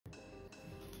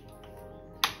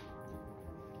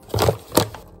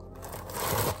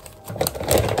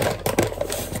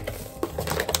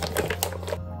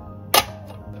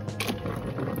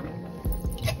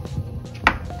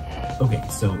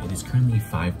It is currently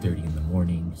 5:30 in the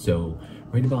morning, so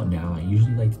right about now, I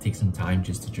usually like to take some time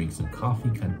just to drink some coffee,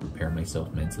 kind of prepare myself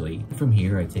mentally. From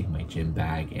here, I take my gym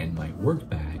bag and my work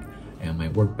bag, and my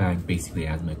work bag basically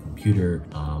has my computer.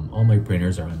 All my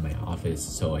printers are in my office,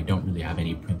 so I don't really have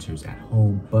any printers at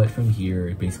home. But from here,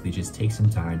 it basically just takes some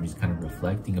time, just kind of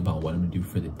reflecting about what I'm gonna do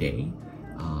for the day,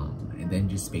 and then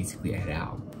just basically head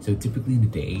out. So typically in the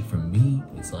day, for me,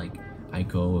 it's like I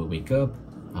wake up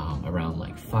around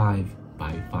like 5.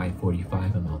 By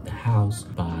 5:45, I'm out the house.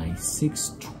 By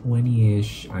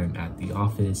 6:20-ish, I'm at the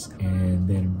office. And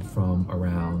then from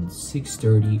around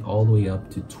 6:30 all the way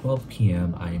up to 12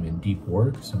 p.m., I am in deep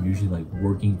work. So I'm usually like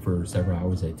working for several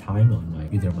hours at a time on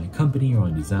either my company or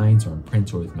on designs or on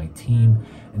prints or with my team.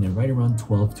 And then right around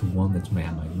 12 to 1, that's when I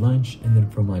have my lunch. And then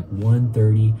from like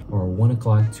 1:30 or 1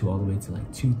 o'clock to all the way to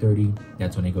like 2:30,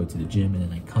 that's when I go to the gym, and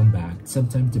then I come back.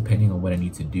 Sometimes depending on what I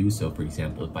need to do. So for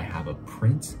example, if I have a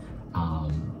print,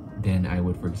 then I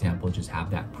would, for example, just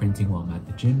have that printing while I'm at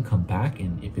the gym, come back,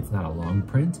 and if it's not a long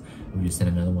print, I would just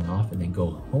send another one off and then go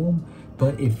home.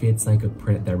 But if it's like a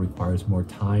print that requires more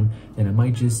time, then I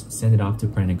might just send it off to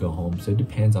print and go home. So it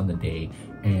depends on the day,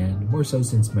 and more so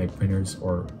since my printers,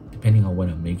 or depending on what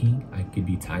I'm making, I could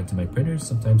be tied to my printers.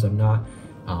 Sometimes I'm not,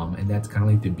 and that's kind of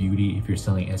like the beauty if you're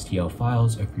selling STL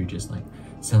files or if you're just like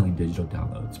selling digital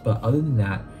downloads. But other than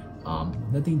that,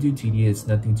 nothing too tedious,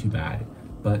 nothing too bad.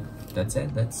 But that's it.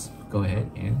 Let's go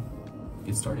ahead and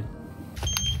get started.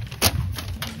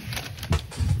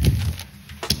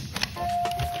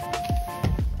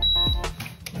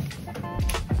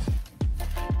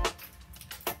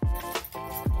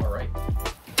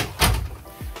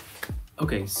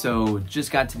 Okay, so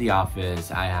just got to the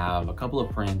office. I have a couple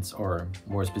of prints, or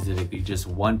more specifically, just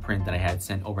one print that I had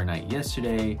sent overnight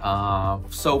yesterday.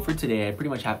 So for today, I pretty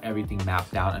much have everything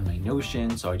mapped out in my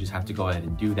Notion, so I just have to go ahead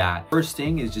and do that. First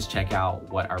thing is just check out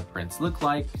what our prints look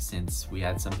like since we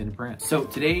had something to print. So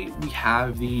today we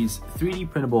have these 3D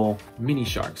printable mini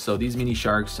sharks. So these mini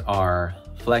sharks are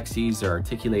flexes, they're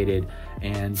articulated,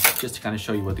 and just to kind of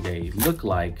show you what they look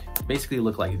like, basically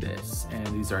look like this. And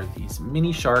these are these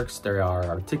mini sharks. They are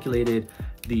articulated.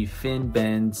 The fin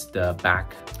bends, the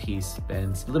back piece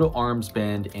bends, little arms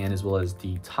bend, and as well as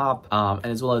the top, and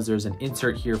as well as there's an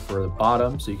insert here for the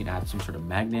bottom, so you can add some sort of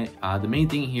magnet. The main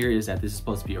thing here is that this is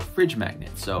supposed to be a fridge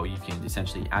magnet, so you can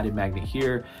essentially add a magnet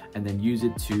here and then use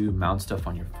it to mount stuff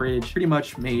on your fridge. Pretty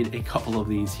much made a couple of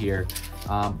these here.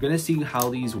 Gonna see how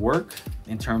these work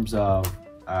in terms of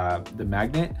the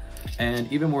magnet,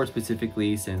 and even more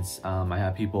specifically, since I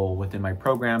have people within my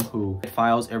program who get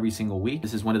files every single week.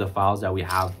 This is one of the files that we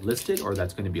have listed, or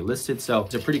that's going to be listed. So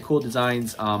they're pretty cool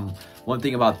designs. One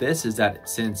thing about this is that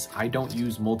since I don't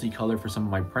use multicolor for some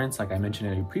of my prints, like I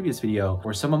mentioned in a previous video,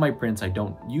 or some of my prints I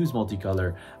don't use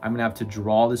multicolor, I'm gonna have to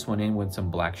draw this one in with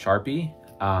some black Sharpie,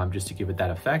 just to give it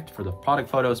that effect for the product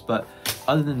photos. But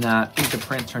other than that, I think the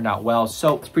print turned out well.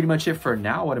 So that's pretty much it for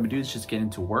now. What I'm gonna do is just get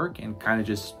into work and kind of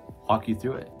just walk you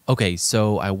through it. Okay,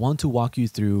 so I want to walk you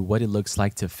through what it looks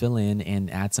like to fill in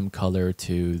and add some color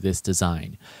to this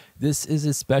design. This is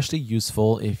especially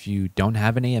useful if you don't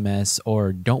have an AMS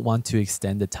or don't want to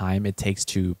extend the time it takes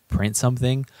to print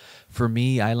something. For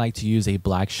me, I like to use a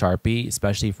black Sharpie,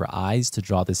 especially for eyes, to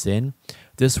draw this in.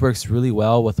 This works really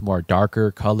well with more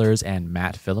darker colors and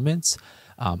matte filaments.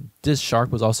 This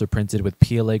shark was also printed with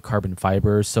PLA carbon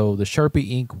fiber, so the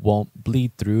Sharpie ink won't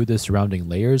bleed through the surrounding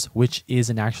layers, which is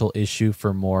an actual issue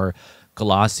for more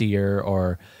glossier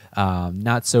or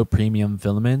not so premium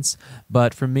filaments.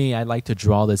 But for me, I like to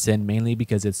draw this in mainly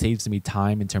because it saves me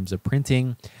time in terms of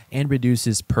printing and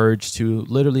reduces purge to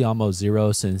literally almost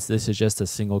zero, since this is just a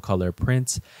single color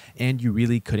print and you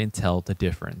really couldn't tell the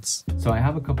difference. So I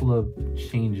have a couple of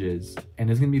changes, and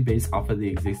it's gonna be based off of the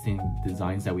existing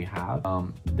designs that we have.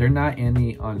 They're not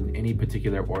on any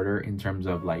particular order in terms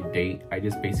of like date. I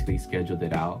just basically scheduled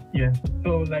it out. Yeah,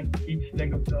 so like each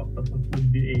leg of the octopus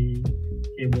would be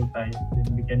a cable tie,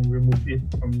 then we can remove it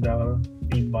from the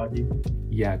main body.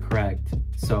 Yeah, correct.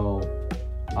 So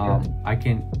I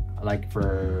can, like,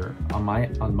 for on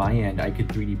my end, I could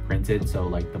 3D print it, so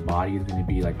like the body is going to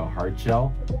be like a hard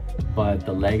shell, but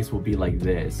the legs will be like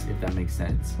this, if that makes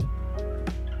sense.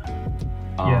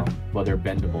 Well, they're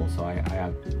bendable, so I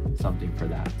have something for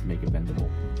that to make it bendable.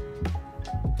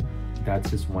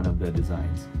 That's just one of the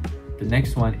designs. The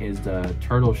next one is the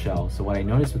turtle shell. So what I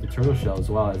noticed with the turtle shell as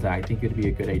well is that I think it'd be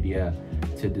a good idea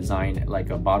to design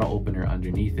like a bottle opener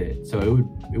underneath it. So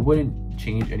it wouldn't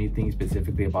change anything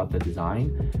specifically about the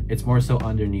design. It's more so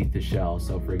underneath the shell.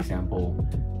 So for example,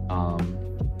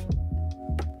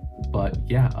 but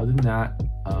yeah, other than that,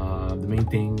 the main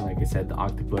thing, like I said, the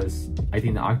octopus, I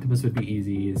think the octopus would be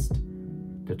easiest.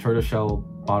 The tortoiseshell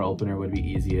bottle opener would be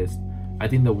easiest. I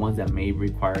think the ones that may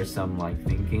require some like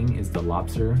thinking is the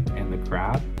lobster and the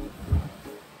crab.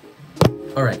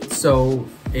 All right, so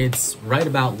it's right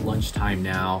about lunchtime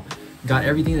now. Got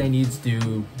everything that I need to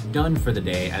do done for the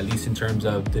day, at least in terms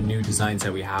of the new designs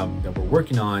that we have that we're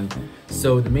working on.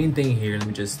 So the main thing here, let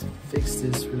me just fix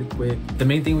this really quick. The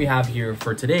main thing we have here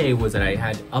for today was that I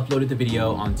had uploaded the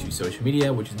video onto social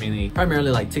media, which is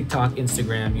primarily like TikTok,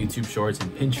 Instagram, YouTube Shorts,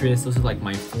 and Pinterest. Those are like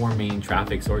my 4 main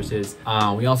traffic sources.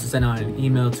 We also sent out an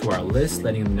email to our list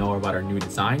letting them know about our new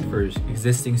design for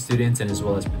existing students and as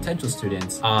well as potential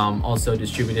students. Also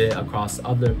distributed it across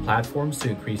other platforms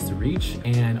to increase the reach,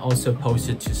 and also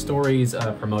posted to stories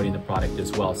promoting the product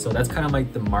as well. So that's kind of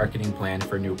like the marketing plan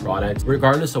for new products,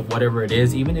 regardless of whatever it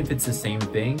is, even if it's the same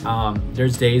thing.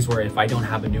 There's days where if I don't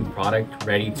have a new product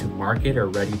ready to market or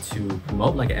ready to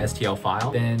promote, like an STL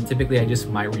file, then typically I just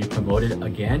might re-promote it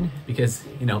again, because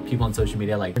you know, people on social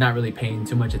media, like, they're not really paying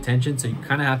too much attention. So you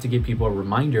kind of have to give people a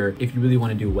reminder if you really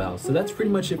want to do well. So that's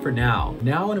pretty much it for now.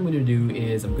 Now what I'm going to do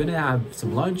is I'm going to have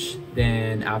some lunch,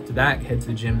 then after that head to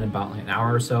the gym in about like an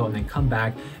hour or so, and then come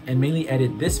back and mainly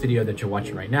edit this video that you're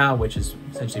watching right now, which is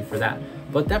essentially for that.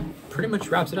 But that pretty much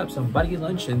wraps it up. So I'm about to get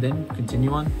lunch and then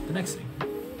continue on the next thing.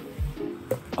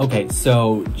 Okay,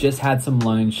 so just had some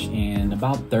lunch. In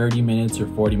about 30 minutes or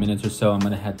 40 minutes or so, I'm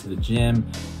gonna head to the gym.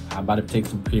 I'm about to take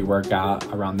some pre-workout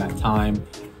around that time.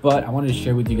 But I wanted to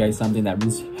share with you guys something that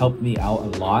really helped me out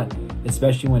a lot,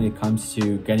 especially when it comes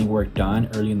to getting work done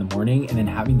early in the morning and then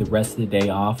having the rest of the day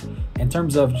off, in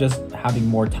terms of just having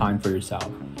more time for yourself.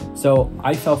 So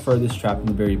I fell for this trap in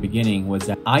the very beginning, was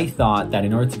that I thought that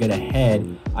in order to get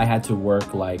ahead, I had to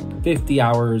work like 50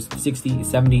 hours, 60,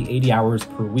 70, 80 hours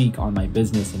per week on my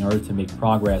business in order to make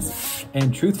progress.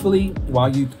 And truthfully,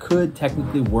 while you could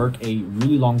technically work a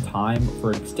really long time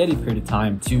for an extended period of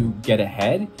time to get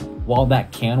ahead, while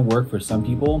that can work for some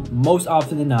people, most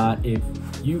often than not, if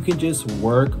you can just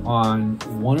work on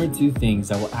 1 or 2 things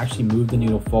that will actually move the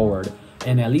needle forward,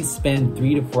 and at least spend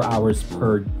 3 to 4 hours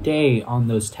per day on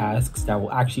those tasks that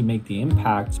will actually make the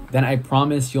impact, then I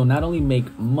promise you'll not only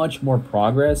make much more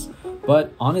progress,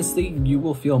 but honestly, you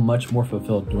will feel much more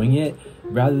fulfilled doing it,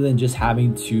 rather than just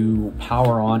having to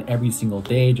power on every single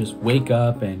day, just wake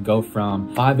up and go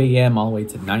from 5 a.m. all the way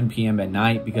to 9 p.m. at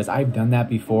night, because I've done that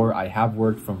before. I have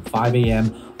worked from 5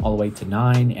 a.m. all the way to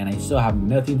 9 and I still have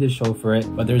nothing to show for it.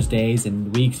 But there's days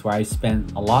and weeks where I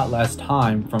spent a lot less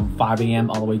time, from 5 a.m.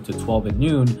 all the way to 12 at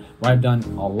noon, where I've gotten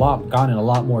a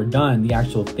lot more done, the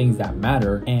actual things that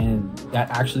matter and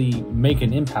that actually make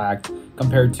an impact,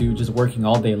 compared to just working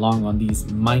all day long on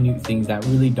these minute things that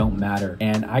really don't matter.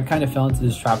 And I kind of fell into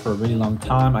this trap for a really long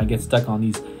time. I get stuck on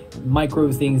these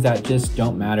micro things that just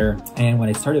don't matter. And when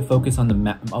I started focusing on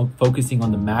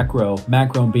the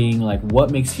macro being like, what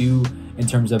makes you, in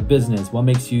terms of business, what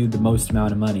makes you the most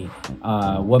amount of money,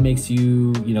 what makes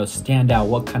you, stand out,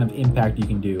 what kind of impact you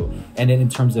can do. And then in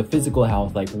terms of physical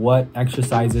health, like what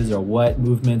exercises or what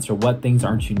movements or what things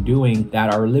aren't you doing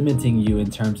that are limiting you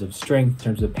in terms of strength, in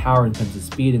terms of power, in terms of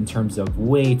speed, in terms of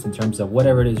weight, in terms of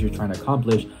whatever it is you're trying to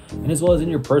accomplish. And as well as in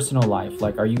your personal life,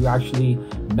 like, are you actually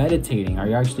meditating? Are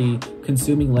you actually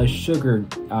consuming less sugar,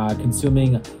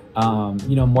 consuming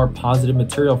more positive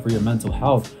material for your mental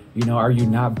health? Are you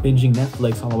not binging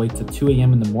Netflix all the way to 2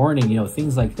 a.m. in the morning?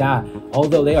 Things like that.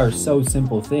 Although they are so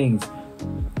simple things,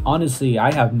 honestly,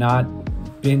 I have not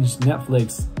binged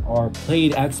Netflix or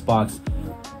played Xbox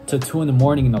to 2 in the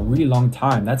morning in a really long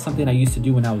time. That's something I used to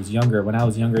do when I was younger.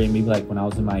 Maybe like when I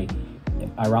was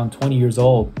around 20 years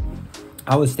old,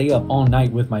 I would stay up all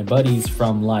night with my buddies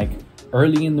from like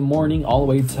early in the morning all the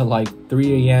way to like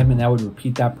 3 a.m. and I would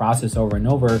repeat that process over and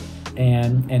over.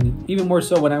 And even more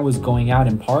so when I was going out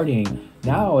and partying.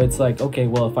 Now it's like, okay,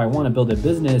 well, if I want to build a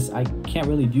business, I can't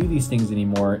really do these things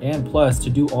anymore. And plus,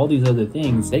 to do all these other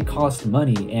things, they cost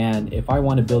money. And if I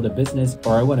want to build a business,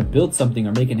 or I want to build something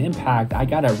or make an impact, I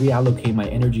got to reallocate my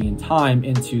energy and time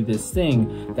into this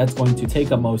thing that's going to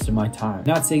take up most of my time.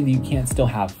 Not saying that you can't still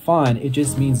have fun. It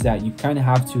just means that you kind of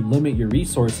have to limit your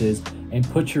resources and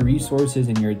put your resources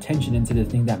and your attention into the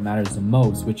thing that matters the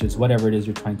most, which is whatever it is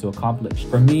you're trying to accomplish.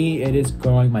 For me, it is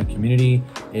growing my community.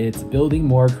 It's building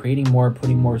more, creating more,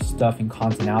 putting more stuff and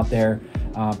content out there,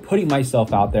 putting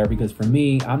myself out there, because for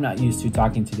me, I'm not used to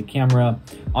talking to the camera.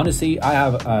 Honestly, I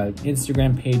have an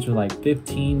Instagram page with like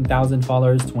 15,000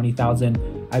 followers,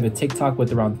 20,000. I have a TikTok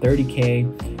with around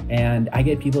 30K, and I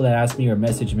get people that ask me or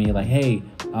message me like, hey,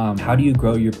 how do you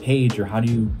grow your page, or how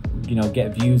do you you know,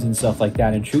 get views and stuff like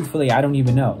that. And truthfully, I don't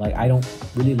even know. Like, I don't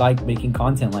really like making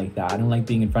content like that. I don't like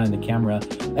being in front of the camera,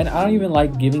 and I don't even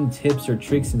like giving tips or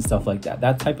tricks and stuff like that.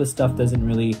 That type of stuff doesn't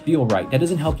really feel right. That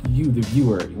doesn't help you, the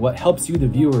viewer. What helps you, the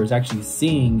viewer, is actually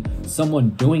seeing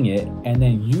someone doing it, and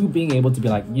then you being able to be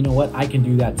like, you know what, I can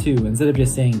do that too. Instead of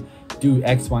just saying, do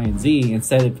X, Y, and Z.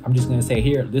 Instead, I'm just gonna say,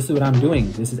 here, this is what I'm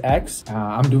doing. This is X.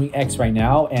 I'm doing X right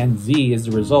now, and Z is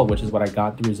the result, which is what I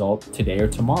got the result today or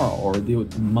tomorrow or the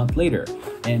month later.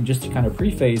 And just to kind of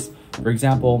preface, for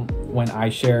example, when I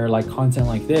share like content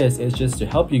like this, it's just to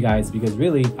help you guys, because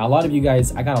really a lot of you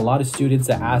guys, I got a lot of students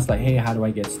that ask like, hey, how do I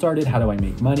get started? How do I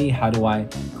make money? How do I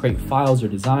create files or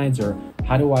designs? Or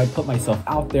how do I put myself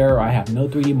out there? Or I have no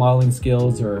 3D modeling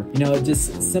skills, or, you know,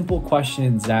 just simple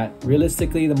questions that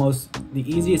realistically the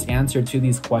easiest answer to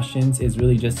these questions is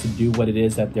really just to do what it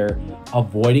is that they're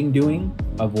avoiding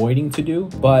to do.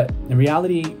 But in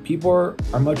reality,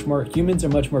 humans are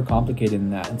much more complicated than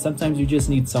that. And sometimes you just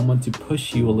need someone to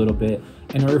push you a little bit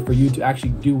in order for you to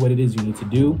actually do what it is you need to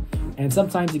do. And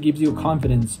sometimes it gives you a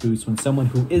confidence boost when someone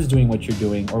who is doing what you're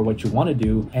doing or what you want to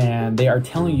do, and they are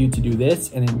telling you to do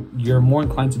this, and then you're more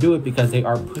inclined to do it because they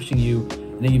are pushing you,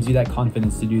 and it gives you that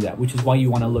confidence to do that, which is why you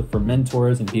want to look for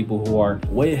mentors and people who are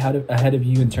way ahead of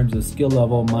you in terms of skill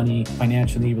level, money,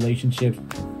 financially, relationships,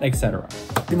 etc.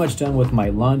 Pretty much done with my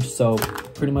lunch, so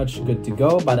pretty much good to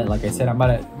go. But like I said, I'm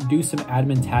about to do some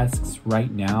admin tasks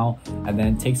right now and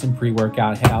then take some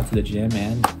pre-workout, head out to the gym,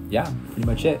 and yeah, pretty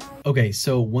much it. Okay,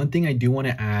 so one thing I do want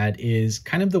to add is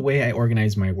kind of the way I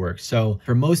organize my work. So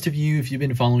for most of you, if you've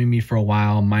been following me for a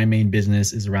while, my main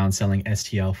business is around selling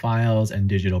STL files and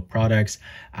digital products.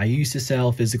 I used to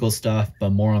sell physical stuff, but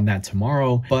more on that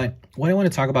tomorrow. But what I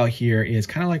want to talk about here is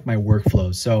kind of like my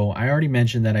workflow. So I already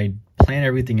mentioned that I plan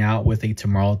everything out with a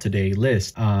tomorrow today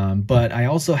list, but I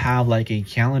also have like a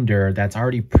calendar that's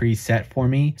already preset for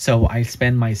me. So I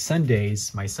spend my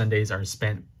Sundays are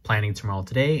spent planning tomorrow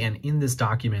today, and in this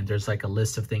document there's like a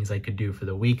list of things I could do for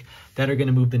the week that are going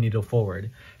to move the needle forward.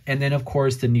 And then of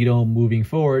course the needle moving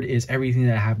forward is everything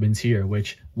that happens here,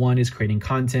 which 1 is creating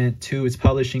content, 2 is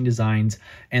publishing designs,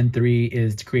 and 3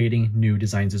 is creating new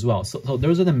designs as well. So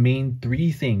those are the main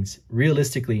 3 things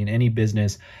realistically in any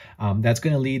business that's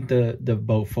going to lead the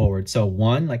boat forward. So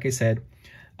 1, like I said,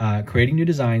 creating new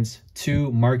designs,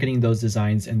 2, marketing those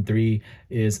designs, and 3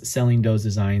 is selling those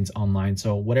designs online.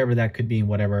 So whatever that could be in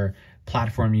whatever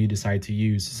platform you decide to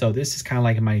use. So this is kind of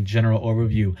like my general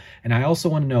overview. And I also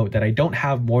want to note that I don't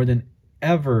have more than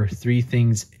ever 3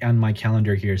 things on my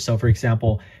calendar here. So for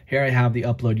example, here I have the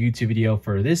upload YouTube video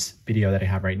for this video that I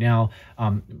have right now.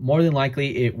 More than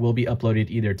likely it will be uploaded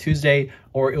either Tuesday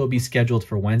or it will be scheduled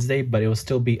for Wednesday, but it will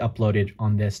still be uploaded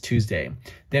on this Tuesday.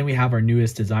 Then we have our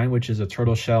newest design, which is a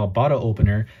turtle shell bottle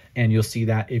opener, and you'll see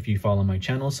that if you follow my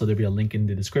channel. So there'll be a link in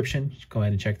the description. Go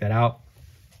ahead and check that out.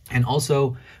 And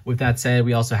also, with that said,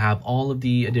 we also have all of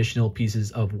the additional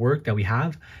pieces of work that we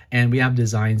have, and we have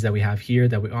designs that we have here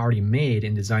that we already made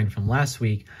and designed from last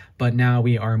week, but now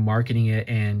we are marketing it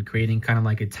and creating kind of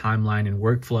like a timeline and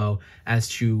workflow as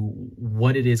to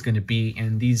what it is going to be.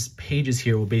 And these pages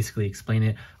here will basically explain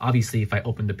it. Obviously, if I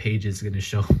open the page, it's going to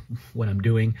show what I'm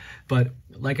doing. But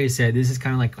like I said, this is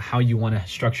kind of like how you want to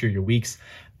structure your weeks.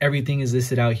 Everything is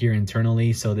listed out here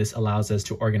internally, so this allows us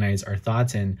to organize our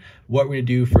thoughts and what we're gonna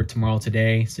do for tomorrow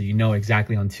today. So you know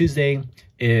exactly on Tuesday,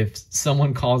 if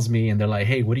someone calls me and they're like,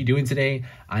 hey, what are you doing today?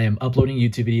 I am uploading a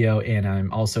YouTube video and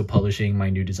I'm also publishing my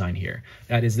new design here.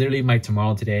 That is literally my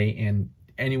tomorrow today, and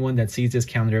anyone that sees this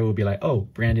calendar will be like, oh,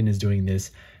 Brandon is doing this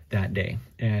that day.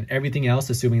 And everything else,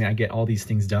 assuming that I get all these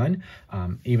things done,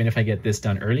 even if I get this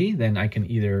done early, then I can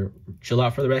either chill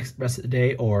out for the rest of the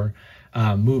day or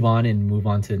move on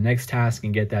to the next task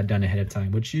and get that done ahead of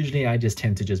time, which usually I just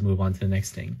tend to just move on to the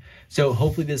next thing. So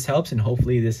hopefully this helps, and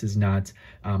hopefully this has not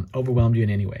overwhelmed you in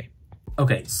any way.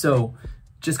 Okay, so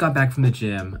just got back from the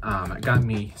gym. I got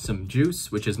me some juice,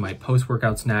 which is my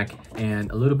post-workout snack, and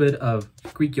a little bit of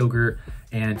Greek yogurt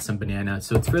and some banana.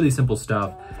 So it's really simple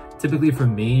stuff. Typically for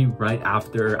me, right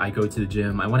after I go to the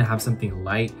gym, I want to have something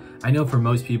light. I know for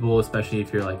most people, especially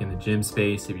if you're like in the gym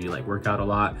space, if you like work out a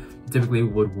lot, you typically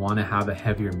would want to have a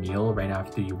heavier meal right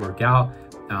after you work out.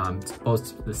 It's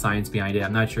supposed to, the science behind it,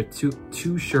 I'm not sure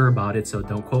too sure about it, so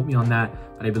don't quote me on that,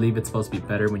 but I believe it's supposed to be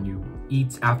better when you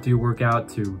eat after your workout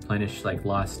to replenish like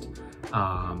lost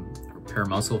repair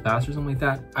muscle fast or something like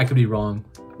that. I could be wrong.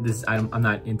 I'm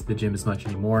not into the gym as much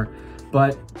anymore.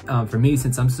 But for me,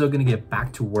 since I'm still gonna get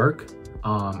back to work,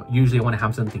 usually I wanna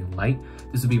have something light.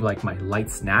 This would be like my light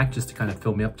snack just to kind of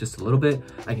fill me up just a little bit.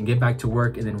 I can get back to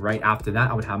work, and then right after that,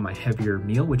 I would have my heavier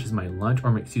meal, which is my lunch,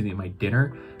 or excuse me, my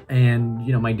dinner. And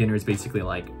you know, my dinner is basically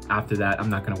like, after that, I'm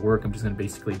not gonna work. I'm just gonna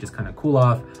basically just kind of cool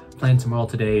off, plan tomorrow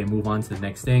today, and move on to the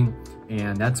next thing.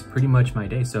 And that's pretty much my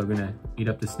day. So I'm gonna eat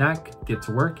up the snack, get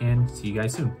to work, and see you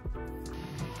guys soon.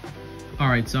 All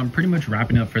right, so I'm pretty much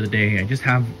wrapping up for the day. I just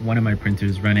have one of my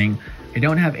printers running. I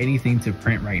don't have anything to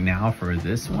print right now for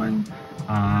this one.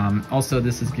 Also,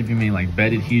 this is giving me like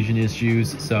bed adhesion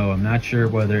issues, so I'm not sure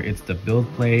whether it's the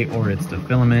build plate or it's the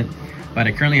filament. But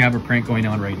I currently have a print going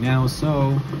on right now,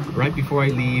 so right before I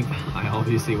leave, I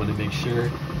obviously want to make sure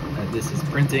that this is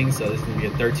printing. So this is going to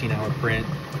be a 13-hour print.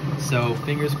 So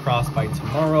fingers crossed by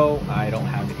tomorrow, I don't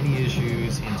have any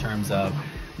issues in terms of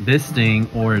this thing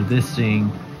or this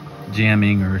thing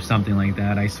jamming or something like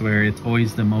that. I swear it's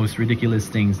always the most ridiculous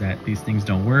things that these things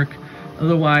don't work.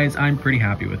 Otherwise, I'm pretty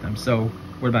happy with them. So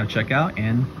we're about to check out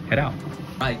and head out.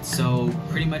 Right, so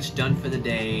pretty much done for the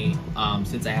day.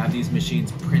 Since I have these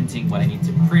machines printing what I need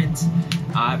to print,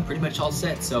 I'm pretty much all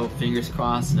set. So fingers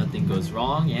crossed, nothing goes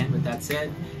wrong. And with that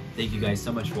said, thank you guys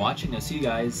so much for watching. I'll see you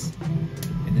guys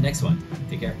in the next one.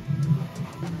 Take care.